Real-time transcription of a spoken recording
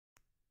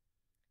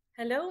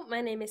Hello, my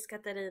name is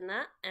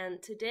Katarina,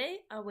 and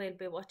today I will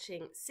be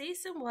watching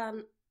Season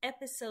 1,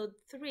 Episode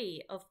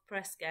 3 of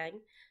Press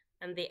Gang,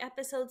 and the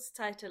episode's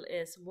title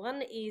is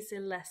One Easy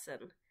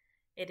Lesson.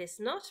 It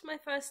is not my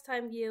first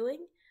time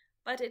viewing,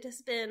 but it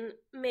has been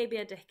maybe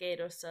a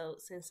decade or so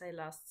since I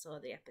last saw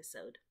the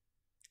episode.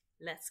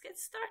 Let's get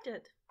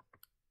started!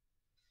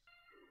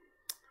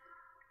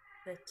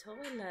 The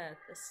toilet,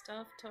 the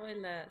staff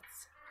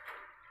toilets.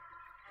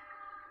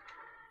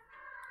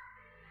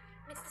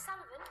 Mr.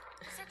 Sullivan,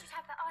 you said you'd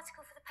have that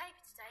article for the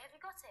paper today. Have you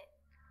got it?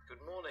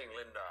 Good morning,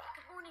 Linda.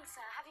 Good morning,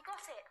 sir. Have you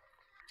got it?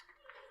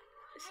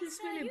 She's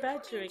Sir, really you put me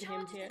badgering in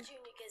him charge here. of the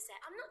Junior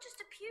Gazette. I'm not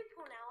just a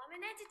pupil now. I'm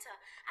an editor,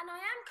 and I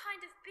am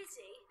kind of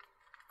busy.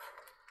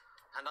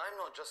 And I'm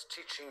not just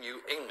teaching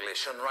you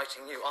English and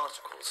writing new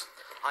articles.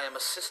 I am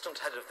assistant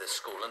head of this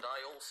school, and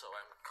I also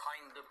am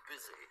kind of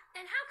busy.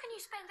 Then how can you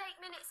spend 8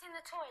 minutes in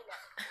the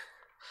toilet?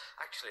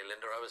 Actually,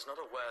 Linda, I was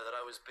not aware that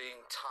I was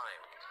being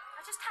timed.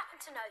 I just happened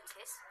to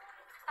notice.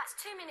 That's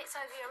 2 minutes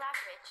over your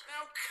average.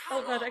 Now,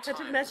 Oh god, I on, can't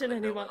time, imagine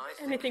Linda, anyone when I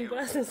think anything you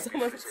worse than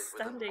someone visited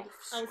with an standing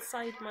off-swing.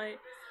 outside my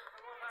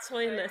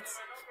toilet,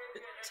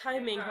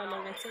 timing how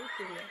long I take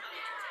in there.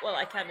 Well,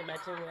 I can't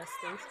imagine worse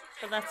things,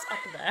 but that's up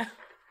there.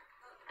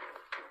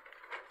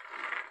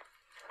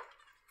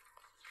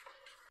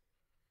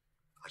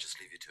 I just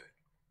leave you to it.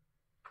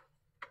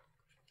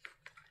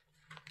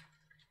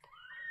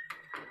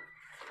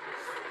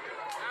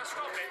 Now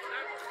stop it.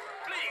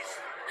 Please.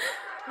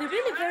 They're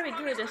really very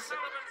good at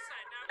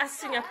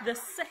acting up the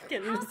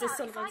second How Mr. about if I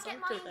Sullivan's get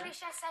my onto there.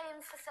 English essay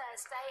in for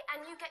Thursday,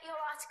 and you get your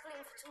article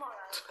in for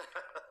tomorrow?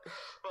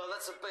 Well,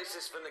 that's a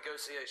basis for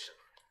negotiation.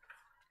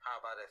 How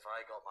about if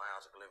I got my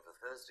article in for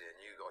Thursday and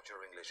you got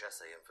your English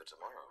essay in for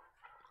tomorrow?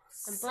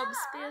 And Bob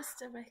Sir? Spears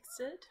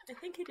directed. I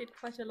think he did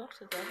quite a lot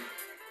of them.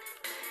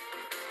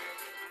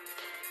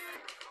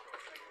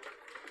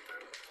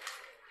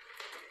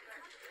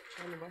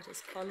 And what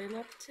is Colin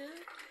up to?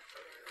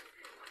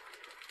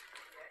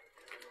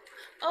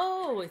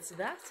 Oh, it's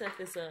that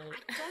episode.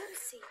 I don't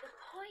see the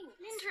point.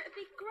 Linda, it'd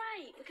be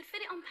great. We could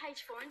fit it on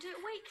page 4 and do it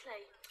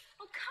weekly.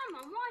 Oh, come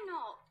on, why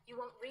not? You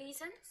want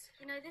reasons?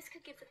 You know, this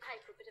could give the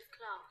paper a bit of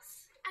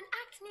class. An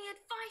acne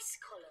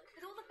advice column?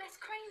 With all the best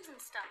creams and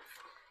stuff.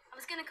 I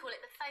was going to call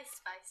it the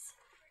face space.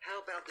 How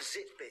about the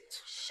zit bit?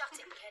 Shut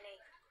it, Kenny.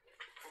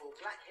 Or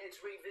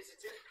Blackheads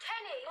Revisited?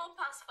 Kenny! Or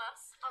Puss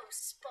Fuss. Oh,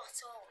 spot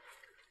on.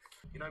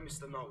 You know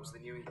Mr. Knowles, the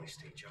new English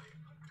teacher?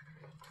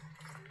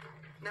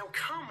 Now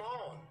come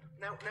on!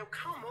 Now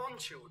come on,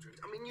 children.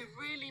 I mean, you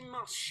really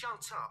must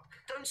shut up.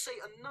 Don't say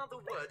another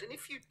word, and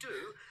if you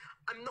do,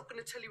 I'm not going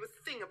to tell you a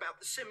thing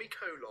about the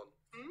semicolon.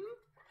 Hmm?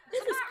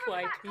 This is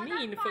quite I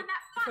mean don't for find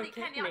that funny,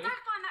 Kenny. I Kenny.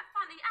 don't find that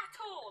funny at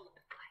all.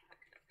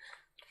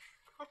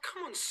 Oh,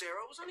 come on,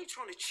 Sarah. I was only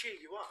trying to cheer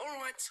you up. All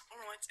right.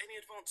 Any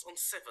advance on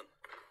 7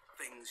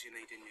 things you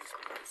need in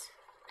newspapers?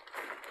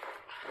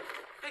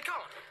 Hey,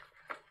 go on.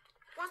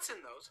 What's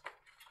in those?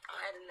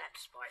 I had a nap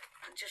spike,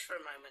 and just for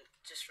a moment,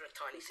 just for a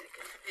tiny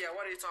second. Yeah,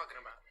 what are you talking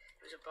about?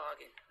 It was a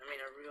bargain. I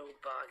mean, a real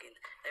bargain.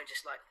 They were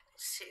just like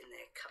sitting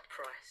there, cut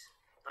price,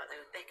 like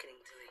they were beckoning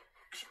to me.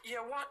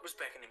 Yeah, what was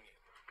beckoning you?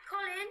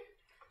 Colin?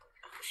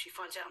 Oh, she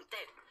finds out I'm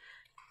dead.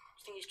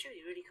 You think it's true?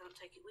 You really can't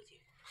take it with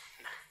you?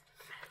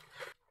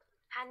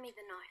 Hand me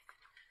the knife.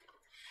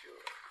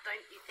 Sure.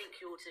 Don't you think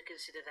you ought to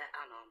consider that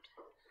unarmed?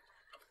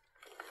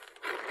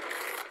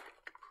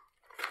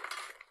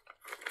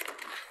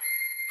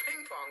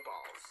 Ping pong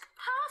balls.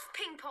 Half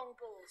ping pong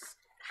balls.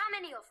 How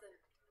many of them?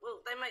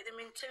 Well, they make them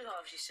in 2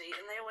 halves, you see,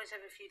 and they always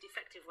have a few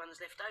defective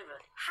ones left over.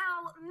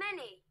 How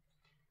many?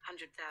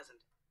 100,000.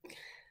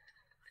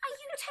 Are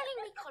you telling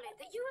me, Colin,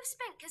 that you have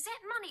spent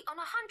Gazette money on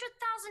 100,000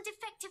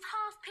 defective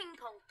half ping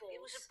pong balls?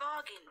 It was a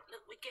bargain.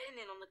 Look, we're getting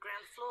in on the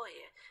ground floor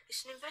here.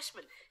 It's an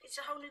investment. It's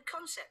a whole new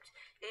concept.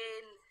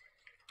 In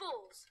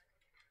balls.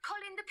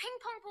 Colin, the ping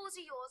pong balls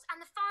are yours, and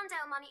the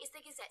Farndale money is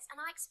the Gazette's,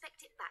 and I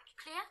expect it back.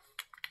 Clear?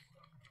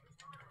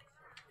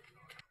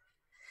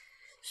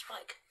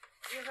 Spike,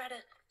 have you ever had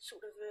a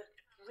sort of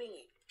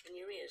ringing in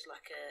your ears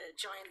like a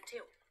giant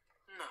till?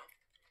 No.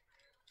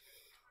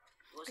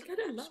 It I wasn't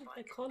kind of that, love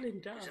that Spike.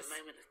 Colin It was does. a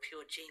moment of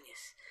pure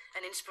genius,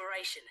 an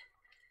inspiration.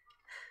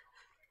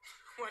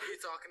 What are you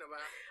talking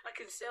about? I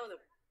can sell them.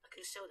 I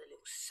can sell the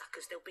little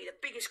suckers. They'll be the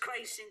biggest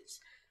craze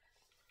since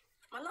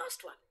my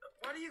last one.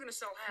 What are you going to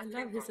sell I half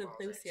love ping his pong balls?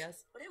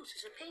 enthusiasm. What else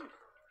is a ping?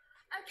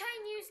 Okay,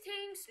 news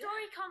team,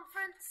 story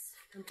conference.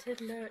 And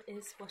Tiddler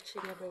is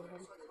watching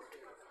everyone.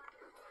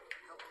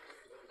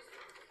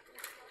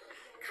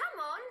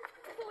 Come on,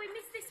 before we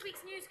miss this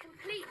week's news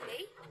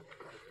completely.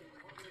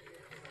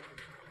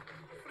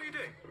 What are you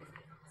doing?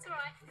 It's all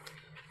right.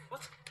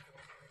 What?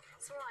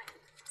 It's all right.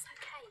 It's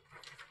okay.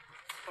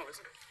 Oh, is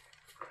it?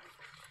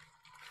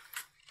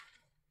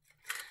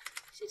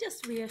 She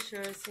just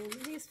reassures him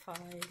he's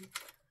fine.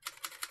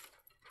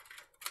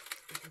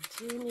 The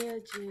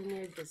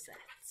Junior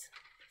Gazette.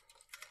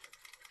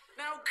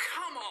 Now,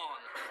 come on!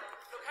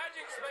 Look, how do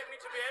you expect me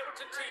to be able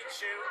to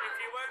teach you if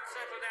you won't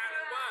settle down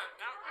and work?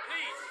 Now,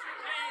 please.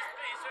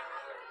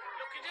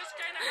 Look, you're just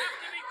going to have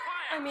to be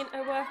quiet. I mean,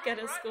 I work at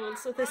a school,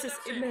 so this is Right,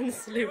 that's it.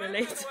 immensely You won't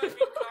have to work relatable.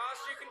 in class,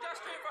 you can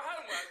just do it for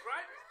homework,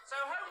 right? So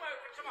homework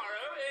for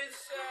tomorrow is...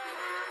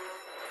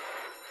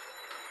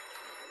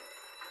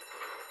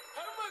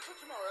 Homework for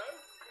tomorrow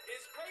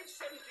is page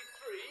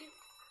 73.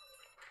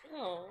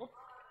 Oh.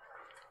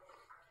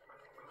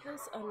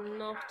 Those are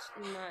not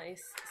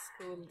nice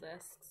school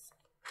desks.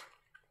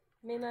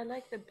 I mean, I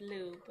like the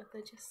blue, but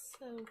they're just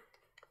so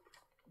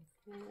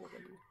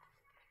worn.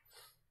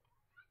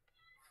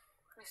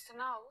 Mr.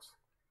 Knowles?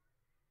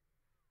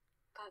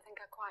 Don't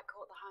think I quite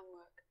caught the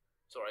homework.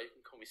 It's alright, you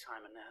can call me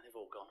Simon now, they've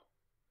all gone.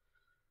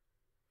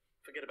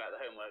 Forget about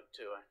the homework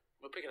too,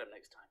 we'll pick it up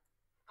next time.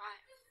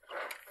 Bye.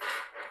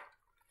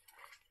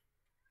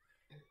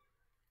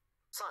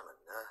 Simon,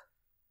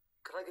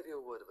 could I give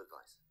you a word of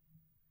advice?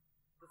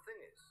 The thing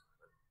is,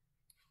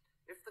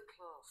 if the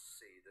class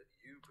see that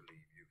you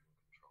believe you can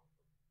control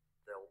them,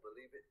 they'll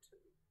believe it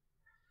too.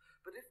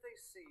 But if they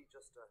see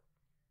just a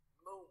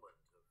moment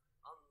of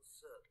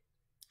uncertainty,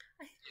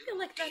 I feel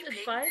like that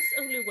advice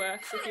only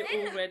works if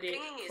you're already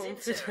Pinging is in,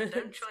 Sarah.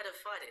 Don't confident. try to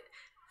fight it.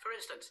 For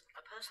instance,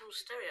 a personal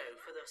stereo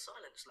for the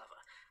silence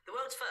lover. The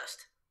world's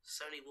first.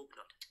 Sony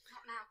Walknut.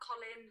 Not now,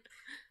 Colin.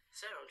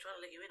 Sarah, I'm trying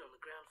to let you in on the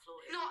ground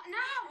floor here. Not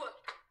now!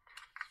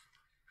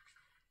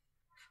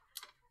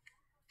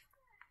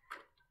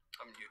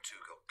 haven't you two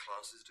got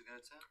classes to go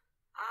to?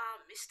 Ah,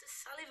 Mr.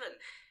 Sullivan.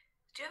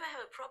 Do you ever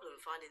have a problem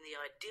finding the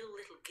ideal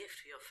little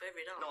gift for your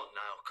favourite aunt? Not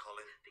now,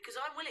 Colin. Because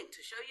I'm willing to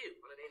show you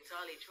on an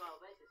entirely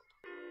trial basis.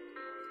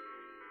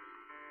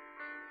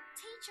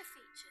 Teacher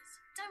features.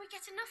 Don't we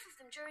get enough of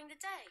them during the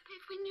day?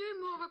 If we knew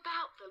more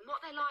about them,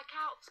 what they like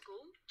out of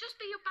school, just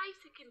be your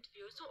basic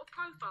interview, a sort of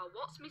profile.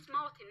 What's Miss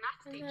Martin,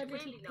 maths And teacher, their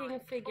little really pink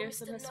like?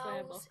 figures Or on Mr. a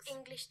square Knowles, box.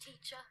 English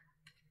teacher.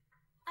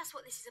 That's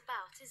what this is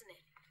about, isn't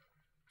it?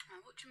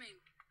 What do you mean?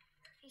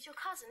 He's your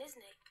cousin, isn't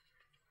he?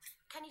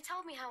 Kenny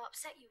told me how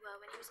upset you were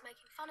when he was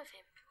making fun of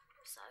him.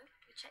 So,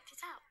 we checked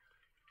it out.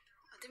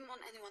 I didn't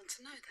want anyone to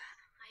know that.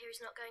 I hear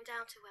he's not going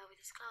down too well with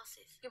his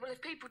classes. Yeah, well,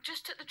 if people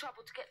just took the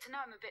trouble to get to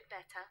know him a bit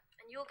better.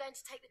 And you're going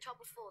to take the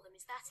trouble for them,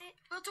 is that it?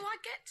 Well, do I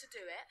get to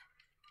do it?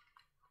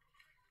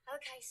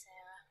 Okay,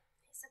 Sarah.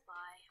 It's a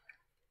bye.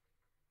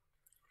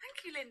 Thank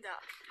you, Linda.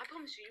 I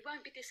promise you, you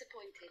won't be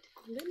disappointed.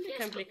 Linda Yes,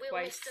 can but be we'll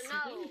quite Mr. sweet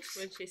Knowles.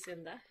 when she's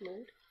in that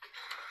mood.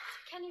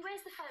 Kenny,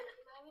 where's the phone at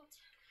the moment?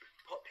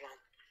 Hot plan.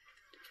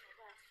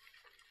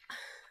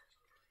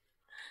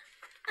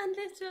 And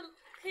little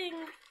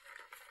pink...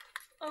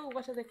 Oh,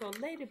 what are they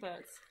called?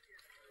 Ladybirds.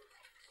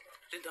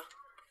 Linda.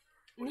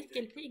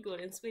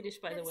 Nyckelpigor in Swedish,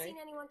 by the Never way. seen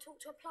anyone talk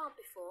to a plant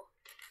before.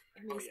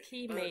 It means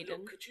key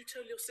maiden. Look, could you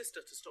tell your sister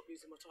to stop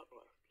using my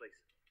typewriter, please?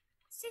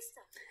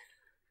 Sister.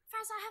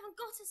 Fraz, I haven't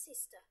got a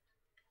sister.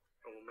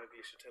 Oh, well, maybe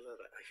you should tell her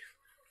that.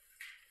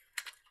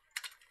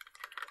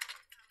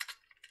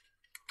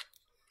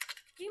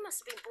 You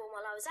must have been born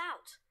while I was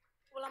out.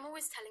 Well, I'm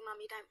always telling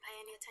Mum you don't pay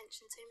any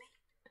attention to me.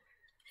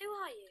 Who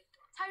are you?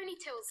 Tony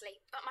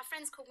Tilsley, but my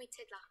friends call me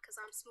Tiddler because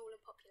I'm small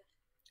and popular.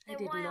 I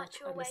Then did why not aren't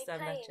you away understand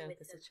that playing joke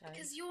with as a them? child.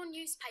 Because your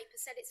newspaper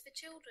said it's for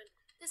children.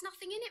 There's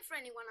nothing in it for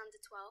anyone under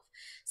 12.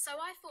 So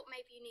I thought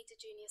maybe you need a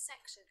junior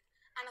section.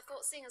 And I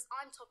thought seeing as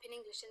I'm top in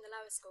English in the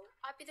lower school,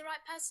 I'd be the right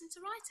person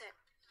to write it.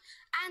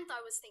 And I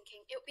was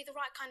thinking it would be the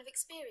right kind of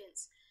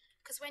experience.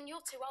 Because when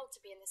you're too old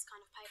to be in this kind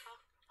of paper,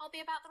 I'll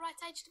be about the right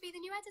age to be the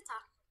new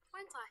editor,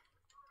 won't I?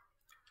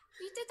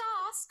 You did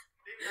ask.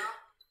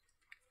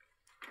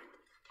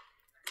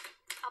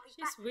 I'll be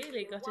She's back with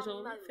really you in got it one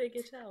all moment.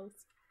 figured out.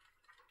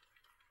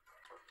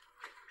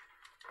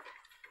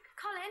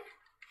 Colin,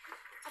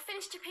 I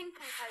finished your ping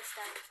pong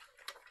poster.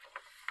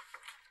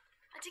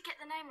 I did get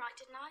the name right,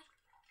 didn't I?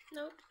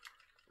 Nope.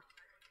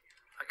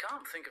 I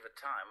can't think of a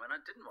time when I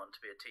didn't want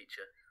to be a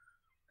teacher.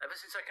 Ever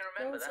since I can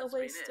remember, There's a that's been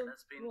waste it. of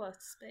That's been what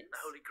space?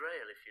 the holy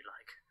grail, if you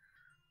like.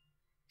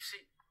 You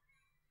see,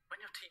 when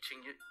you're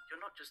teaching,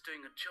 you're not just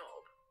doing a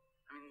job.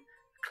 I mean,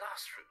 the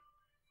classroom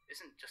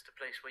isn't just a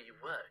place where you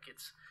work.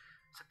 It's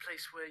a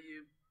place where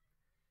you're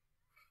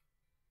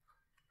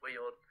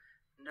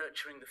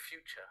nurturing the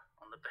future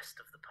on the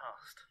best of the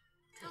past.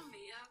 Tell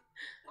me,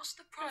 what's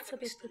the That's private a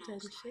bit Mr.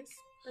 Knowles pretentious,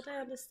 like? but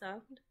I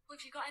understand. Well,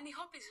 have you got any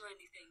hobbies or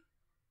anything?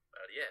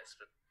 Well, yes,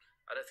 but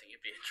I don't think you'd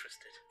be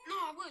interested. No,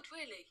 I would,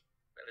 really.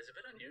 Well, it's a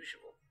bit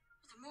unusual.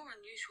 Well, the more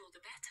unusual,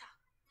 the better.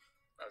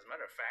 As a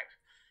matter of fact,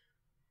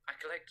 I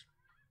collect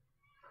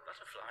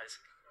butterflies.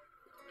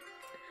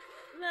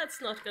 That's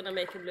not gonna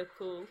make him look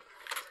cool.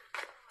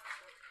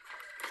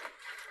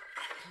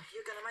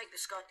 You're going to make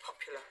this guy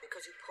popular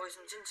because he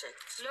poisons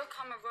insects. Look,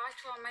 I'm a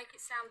writer, I'll make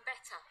it sound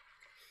better.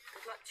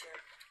 Good luck to you.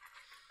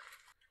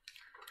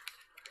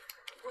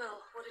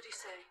 Well, what did he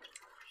say?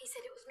 He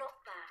said it was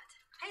not bad.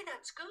 Hey,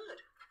 that's good.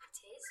 It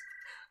is.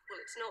 Well,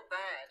 it's not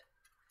bad.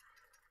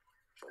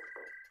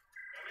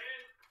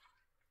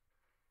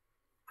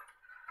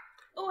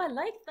 Oh, I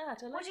like that.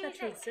 I What like do you that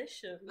think?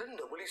 transition.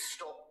 Linda, will you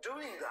stop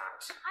doing that?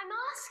 I'm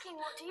asking,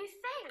 what do you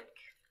think?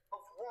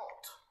 Of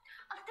what?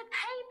 Of the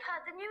paper,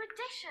 the new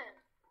edition.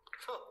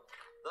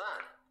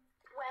 That.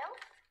 Well,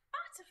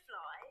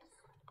 butterflies.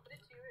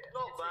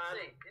 Not bad.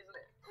 Isn't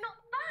it? Not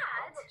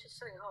bad. I'm not just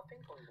selling half ping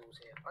pong balls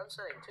here. I'm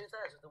selling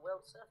 2/3 of the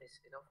world's surface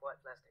in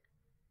off-white plastic.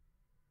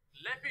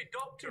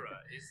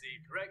 Lepidoptera is the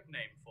correct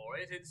name for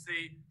it. It's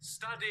the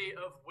study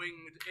of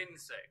winged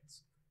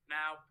insects.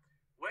 Now,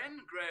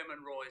 when Graham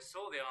and Roy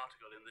saw the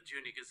article in the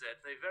Junior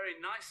Gazette, they very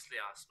nicely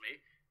asked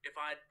me if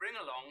I'd bring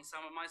along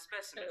some of my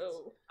specimens.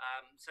 Oh.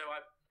 So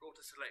I brought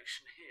a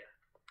selection here.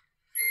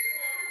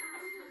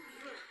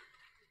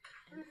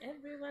 And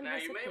everyone Now,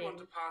 has you a may pin. want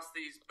to pass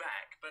these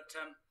back, but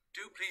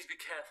do please be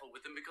careful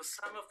with them because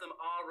some of them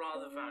are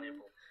rather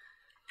valuable.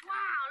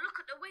 Wow, look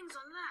at the wings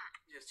on that.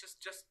 Yes,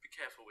 just be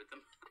careful with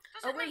them.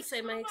 Does I it will make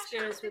say my sure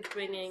experience with something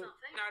bringing or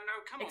something? No,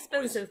 come on,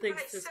 expensive boys.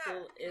 things Hey, to sir,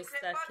 school is you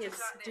that get kids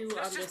budgets like do this.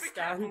 Let's just be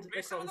careful, understand the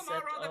please. Some of them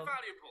are concept rather of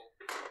valuable.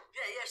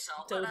 Yeah, yes, sir.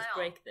 don't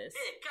break this.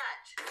 Here,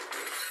 catch.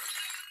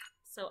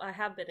 So I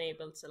have been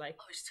able to like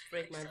Oh, it's too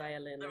break late, my sir.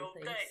 violin They're and all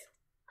things dead.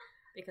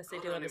 because they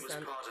Not do only was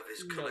understand. part of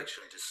his No.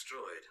 collection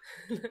destroyed,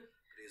 but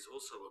he has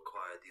also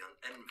acquired the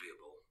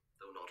unenviable,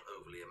 though not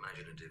overly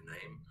imaginative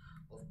name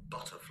of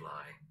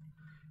Butterfly.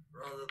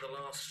 Rather the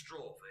last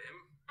straw for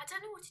him. I don't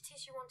know what it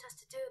is you want us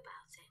to do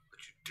about it. But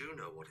you do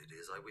know what it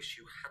is I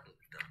wish you hadn't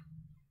done.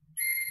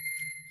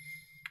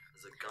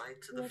 As a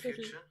guide to the What is it?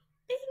 future,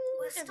 Bing!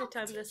 We'll Every stop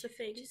time the there's a teacher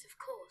thing. pictures, of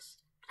course.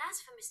 But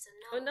as for Mr.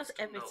 Knowles... Well, not Mr.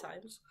 every Knowles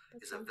time,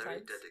 but is a very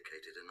sometimes.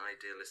 dedicated and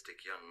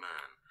idealistic young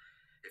man.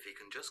 If he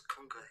can just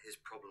conquer his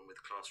problem with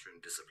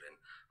classroom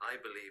discipline, I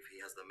believe he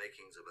has the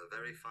makings of a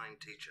very fine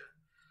teacher.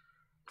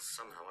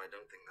 Somehow I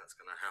don't think that's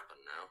going to happen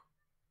now.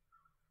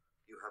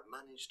 You have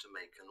managed to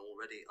make an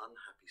already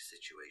unhappy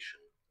situation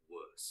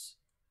worse.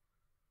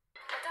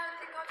 I don't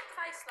think I can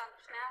face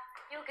lunch now.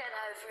 You'll get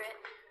over it.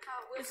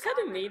 Oh, we'll It's kind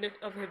of mean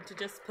of him to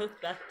just put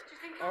that Do you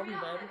think on he'll be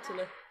them alright to then?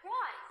 let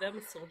Why? them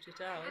sort it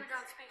out. I'm going to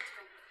go and speak to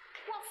him.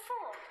 What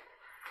for?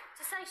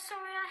 To say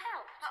sorry I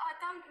helped? But I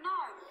don't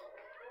know.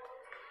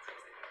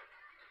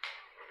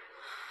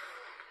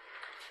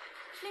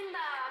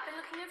 Linda, I've been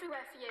looking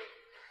everywhere for you.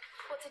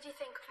 What did you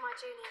think of my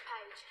junior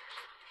page?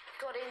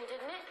 Got in,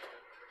 didn't it?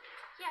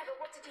 Yeah,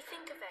 but what did you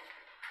think of it?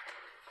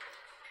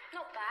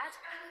 Not bad.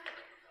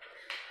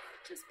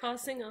 Just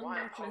passing on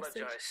Why that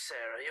message. apologise,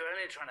 Sarah? You're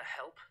only trying to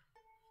help.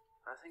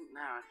 I think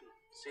now I can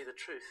see the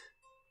truth.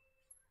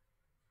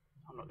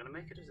 I'm not going to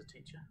make it as a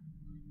teacher.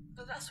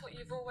 But that's what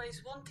you've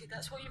always wanted.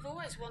 That's what you've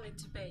always wanted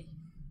to be.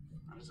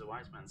 And as the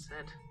wise man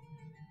said,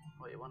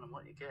 what you want and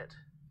what you get.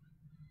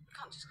 You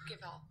can't just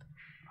give up.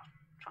 I'm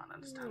trying to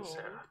understand, Aw.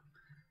 Sarah.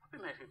 I've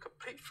been making a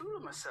complete fool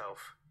of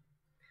myself.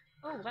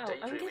 Oh wow,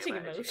 I'm Daydreaming getting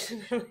about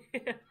emotional.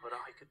 What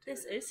I could do.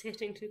 This is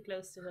hitting too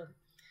close to home.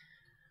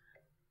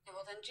 Yeah,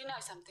 well then, do you know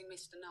something,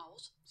 Mr.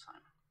 Knowles?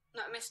 Simon.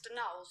 No, Mr.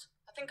 Knowles.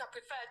 I think I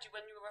preferred you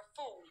when you were a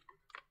fool.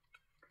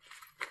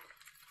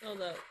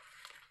 Although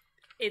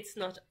it's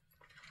not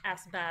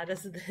as bad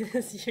as it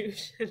is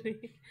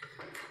usually.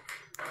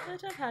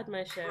 But I've had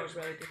my share of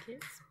roady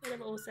kids, but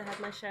I've also had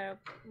my share of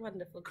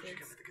wonderful Could you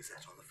kids. give me the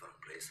Gazette on the phone,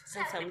 please? And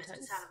Certainly, Mr.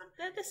 sometimes Sullivan.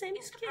 they're the same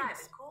Is as it a kids.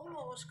 private call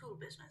or school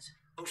business?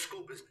 Oh,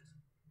 school business.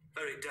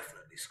 Very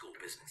definitely school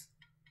business.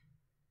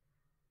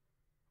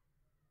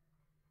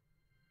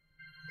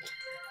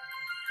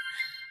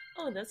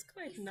 Oh, that's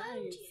quite He phoned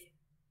nice. you.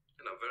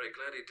 And I'm very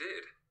glad he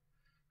did.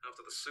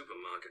 After the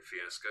supermarket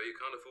fiasco, you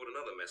can't afford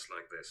another mess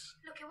like this.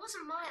 Look, it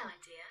wasn't my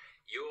idea.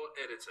 You're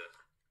editor.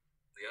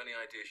 The only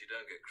ideas you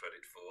don't get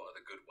credit for are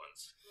the good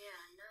ones. Yeah,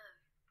 I know.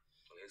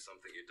 Well, here's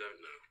something you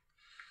don't know.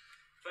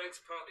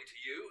 Thanks partly to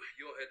you,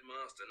 your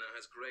headmaster now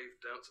has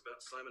grave doubts about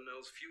Simon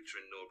Knowles'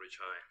 future in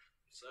Norbridge High.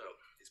 So,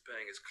 he's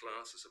paying his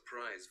class a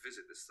surprise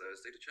visit this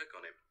Thursday to check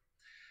on him.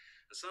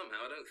 And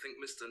somehow I don't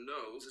think Mr.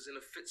 Knowles is in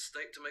a fit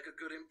state to make a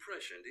good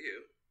impression, do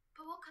you?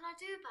 But what can I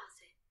do about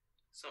it?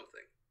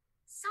 Something.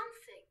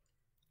 Something.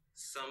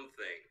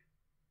 Something.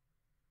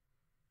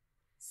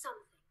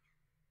 Something.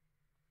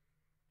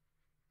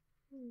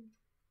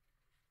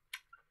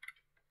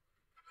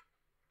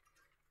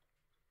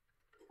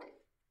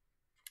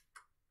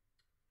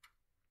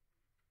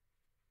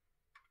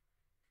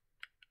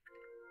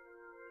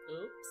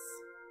 Oops.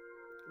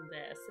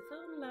 There's the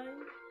phone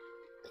line.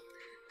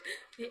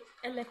 The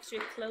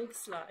electric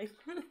clothes line.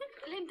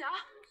 Linda,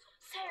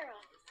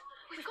 Sarah,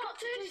 we've got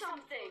to do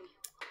something.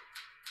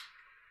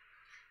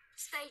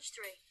 Stage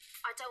 3.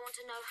 I don't want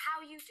to know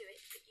how you do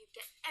it, but you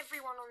get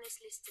everyone on this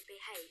list to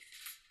behave.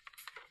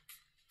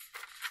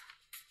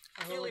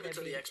 Oh, leave it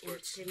they're to the being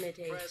experts.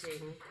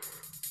 intimidating.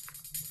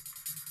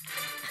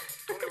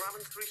 Tony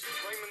Robbins, 3C.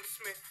 Raymond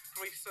Smith,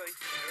 3C.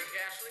 Eric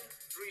Ashley,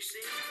 3C.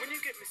 When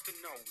you get Mr.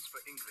 Knowles for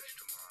English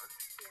tomorrow,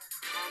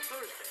 On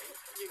Thursday,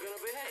 you're going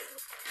to behave.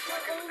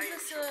 How old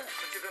is a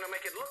But you're going to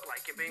make it look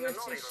like you're being a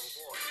naughty British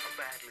little boy. A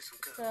bad little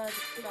girl. third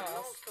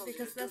class?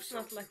 Because that's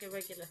not like a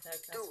regular third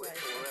class, Do it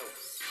right? or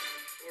else.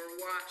 or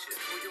watch it,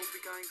 or you'll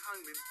be going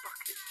home in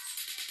buckets.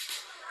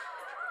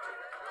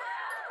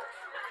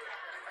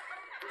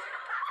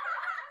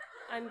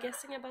 I'm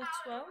guessing about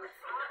 12?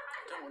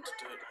 I don't want to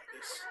do it like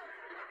this.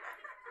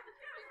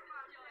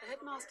 The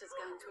headmaster's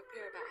going to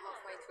appear about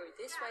halfway through.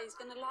 This way he's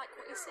going to like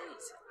what he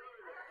sees.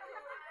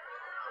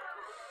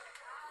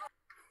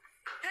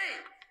 Hey,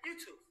 you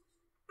two.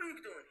 are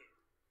you doing here?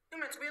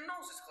 You're meant to be in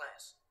Knowles'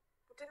 class.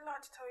 I didn't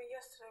like to tell you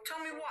yesterday. Tell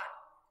me what?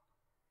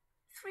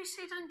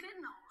 3C don't get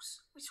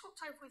Knowles. We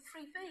swapped over with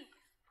 3B.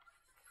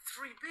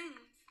 3B?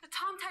 The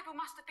timetable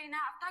must have been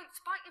out of date.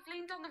 Spike, you've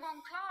leaned on the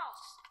wrong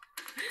class.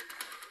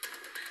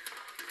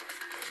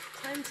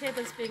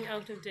 Timetables being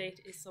out of date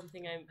is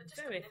something I'm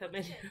very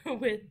familiar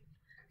with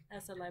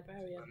as a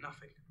librarian.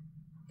 Nothing.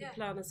 You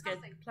plan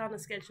a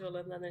schedule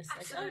and then it's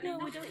like, oh no,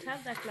 we don't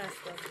have that class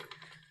then.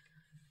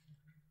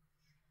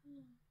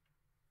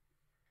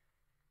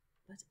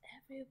 But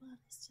everyone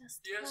is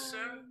just Yes, sir?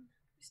 fine.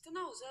 Mr.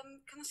 Knowles,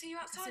 can I see you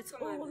outside It's for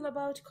a moment? all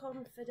about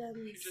confidence.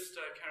 You just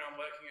carry on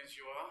working as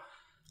you are.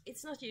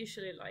 It's not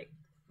usually like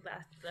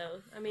that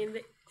though. I mean,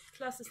 the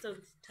classes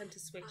don't tend to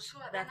switch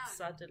that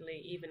suddenly,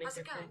 even if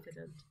you're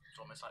confident. It's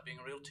almost like being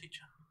a real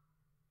teacher.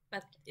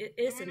 But it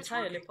is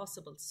entirely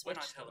possible to switch.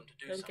 When I tell them to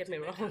do Don't get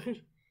me something, wrong. they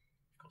do.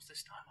 Of course,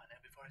 this time I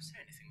know before I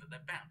say anything that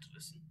they're bound to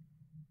listen.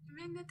 You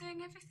mean they're doing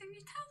everything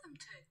you tell them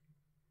to?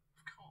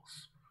 Of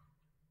course.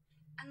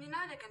 And you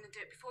know they're going to do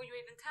it before you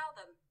even tell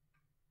them.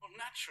 Well,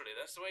 naturally,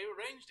 that's the way you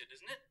arranged it,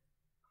 isn't it?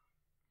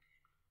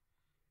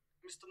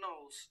 Mr.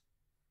 Knowles,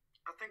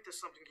 I think there's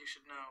something you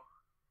should know.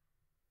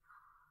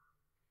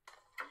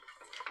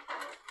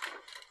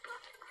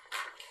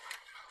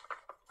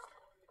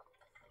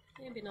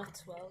 Maybe not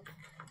 12.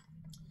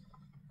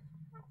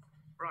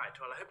 Right,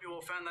 well, I hope you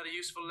all found that a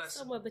useful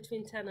lesson. Somewhere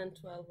between 10 and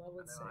 12, I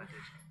would say. I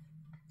did.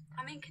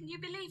 I mean, can you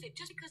believe it?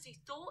 Just because he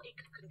thought he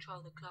could control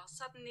the class,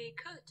 suddenly he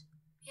could.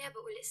 Yeah,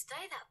 but will it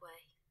stay that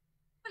way?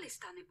 Well, he's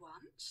done it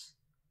once.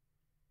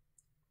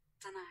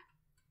 Dunno.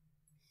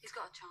 He's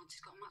got a chance.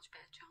 He's got a much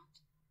better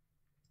chance.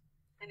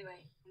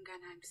 Anyway, I'm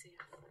going home to see you.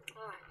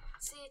 Alright,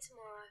 see you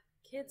tomorrow.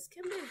 Kids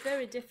can be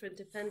very different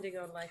depending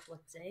on like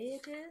what day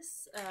it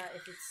is,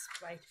 if it's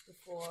right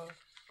before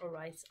or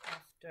right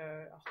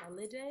after a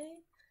holiday,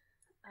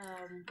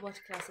 what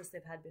classes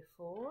they've had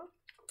before,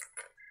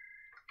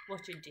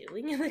 what you're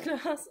doing in the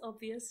class,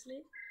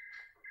 obviously,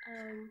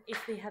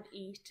 if they have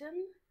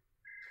eaten,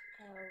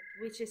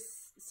 which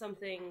is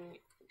something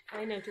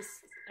I notice.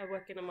 I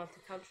work in a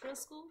multicultural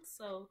school,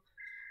 so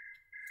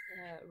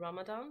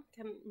Ramadan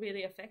can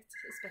really affect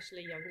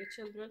especially younger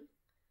children.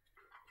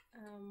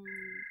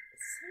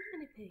 So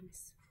many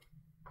things.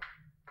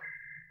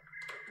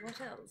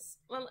 What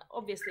else? Well,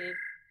 obviously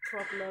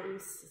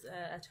problems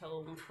at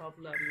home,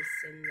 problems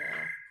in the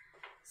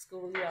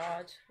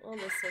schoolyard, all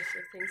those sorts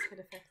of things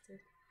could affect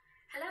it.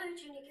 Hello,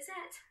 Junior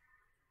Gazette.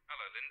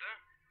 Hello, Linda.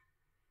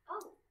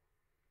 Oh.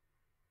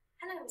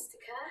 Hello,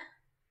 Mr. Kerr.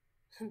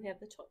 And they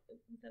have the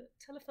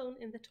telephone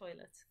in the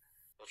toilet.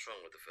 What's wrong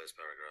with the first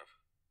paragraph?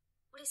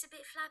 Well, it's a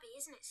bit flabby,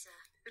 isn't it, sir?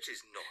 It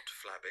is not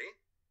flabby.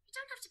 You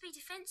don't have to be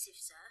defensive,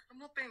 sir.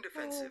 I'm not being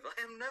defensive. I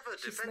am never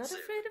She's defensive.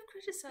 not afraid of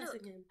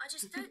criticising him. I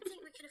just don't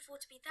think we can afford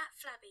to be that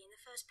flabby in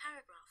the first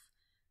paragraph.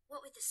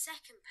 What with the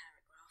second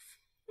paragraph?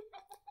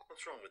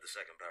 What's wrong with the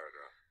second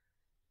paragraph?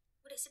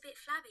 Well, it's a bit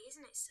flabby,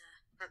 isn't it, sir?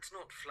 That's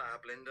not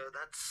flab, Linda.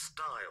 That's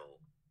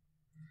style.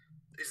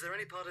 Is there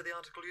any part of the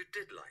article you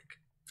did like?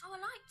 Oh, I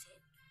liked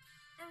it.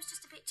 There was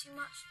just a bit too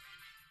much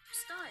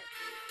style.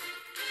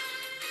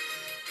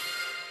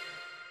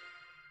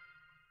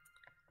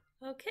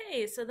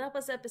 Okay, so that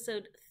was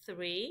episode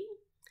 3,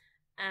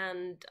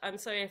 and I'm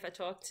sorry if I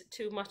talked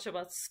too much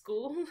about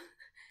school.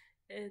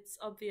 It's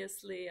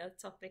obviously a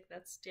topic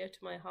that's dear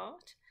to my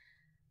heart.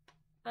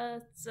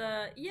 But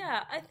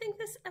yeah, I think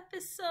this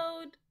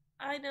episode,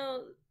 I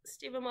know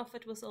Stephen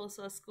Moffat was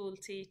also a school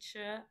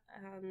teacher,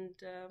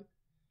 and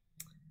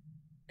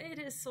it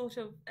is sort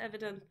of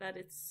evident that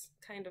it's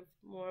kind of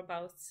more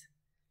about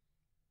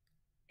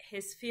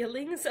his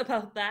feelings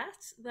about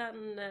that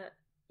than...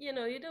 you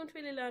know, you don't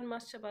really learn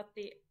much about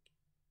the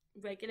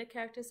regular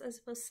characters. I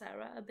suppose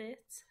Sarah a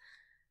bit.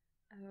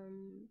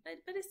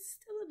 But it's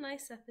still a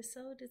nice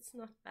episode. It's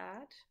not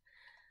bad.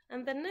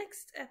 And the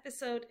next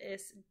episode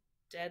is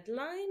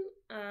Deadline.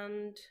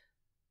 And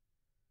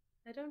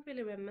I don't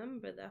really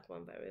remember that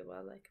one very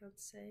well, I can't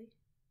say.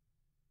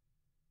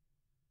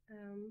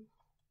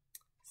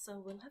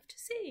 So we'll have to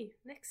see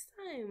next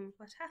time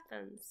what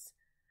happens.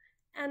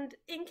 And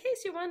in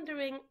case you're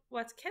wondering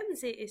what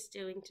Kenzie is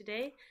doing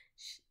today...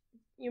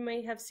 You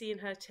may have seen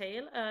her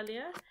tail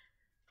earlier.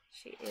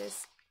 She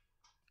is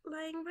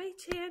lying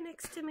right here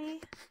next to me.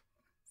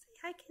 Say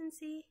hi,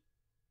 Kenzie.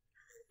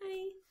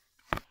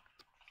 Hi.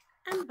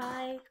 And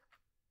bye.